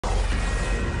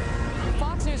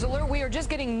News Alert, we are just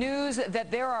getting news that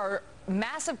there are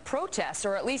massive protests,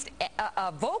 or at least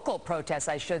vocal protests,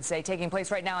 I should say, taking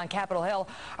place right now on Capitol Hill.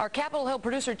 Our Capitol Hill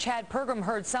producer, Chad Pergram,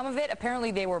 heard some of it.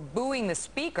 Apparently, they were booing the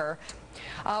speaker.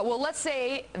 Well, let's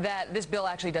say that this bill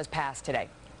actually does pass today.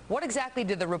 What exactly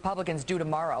did the Republicans do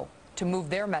tomorrow to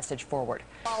move their message forward?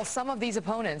 While some of these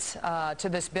opponents to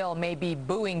this bill may be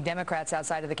booing Democrats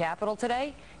outside of the Capitol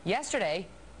today, yesterday,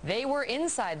 they were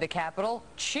inside the Capitol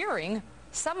cheering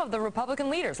some of the Republican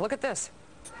leaders. Look at this.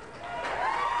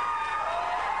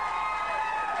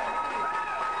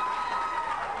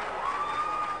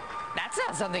 That's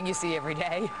not something you see every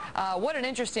day. What an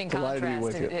interesting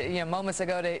contrast, moments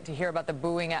ago to hear about the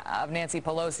booing of Nancy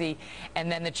Pelosi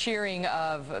and then the cheering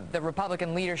of the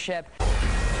Republican leadership.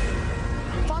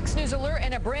 Fox News Alert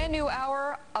and a brand new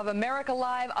hour of America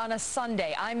Live on a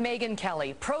Sunday. I'm Megyn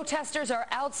Kelly. Protesters are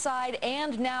outside,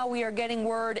 and now we are getting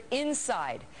word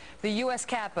inside the U.S.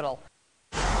 Capitol.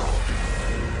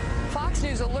 Fox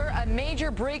News Alert, a major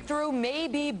breakthrough may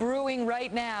be brewing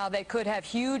right now that could have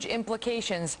huge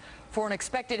implications for an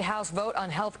expected House vote on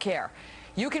health care.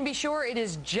 You can be sure it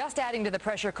is just adding to the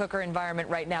pressure cooker environment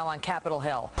right now on Capitol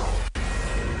Hill.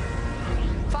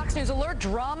 Fox News Alert,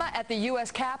 drama at the U.S.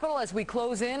 Capitol as we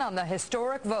close in on the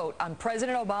historic vote on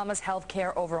President Obama's health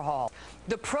care overhaul.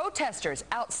 The protesters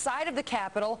outside of the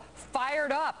Capitol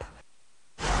fired up.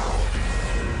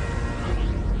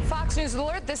 Fox News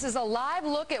Alert, this is a live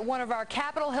look at one of our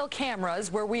Capitol Hill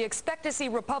cameras where we expect to see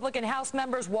Republican House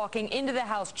members walking into the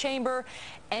House chamber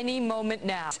any moment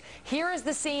now. Here is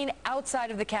the scene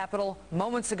outside of the Capitol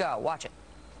moments ago. Watch it.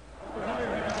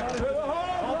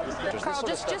 Carl,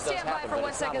 just stand by for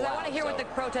 1 second. I want to hear what the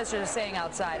protesters are saying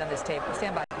outside on this tape.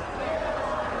 Stand by.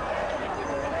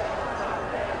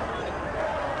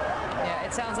 Yeah,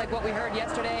 it sounds like what we heard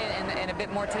yesterday and a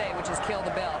bit more today, which is kill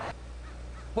the bill.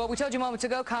 Well, we told you moments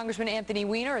ago, Congressman Anthony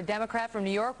Weiner, a Democrat from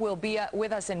New York, will be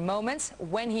with us in moments.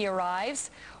 When he arrives,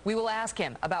 we will ask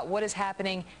him about what is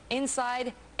happening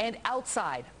inside and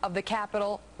outside of the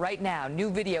Capitol right now. New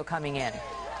video coming in.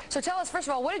 So tell us, first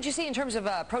of all, what did you see in terms of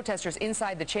protesters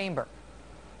inside the chamber?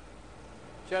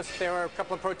 There were a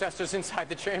couple of protesters inside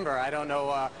the chamber. I don't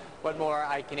know what more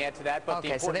I can add to that, but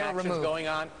the important action is going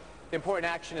on. The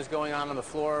important action is going on the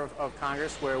floor of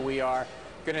Congress, where we are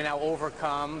going to now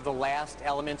overcome the last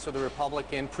elements of the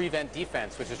Republican prevent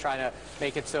defense, which is trying to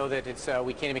make it so that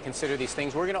we can't even consider these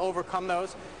things. We're going to overcome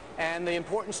those. And the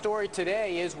important story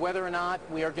today is whether or not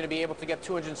we are going to be able to get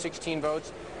 216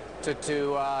 votes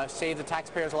to save the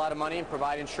taxpayers a lot of money and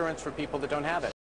provide insurance for people that don't have it.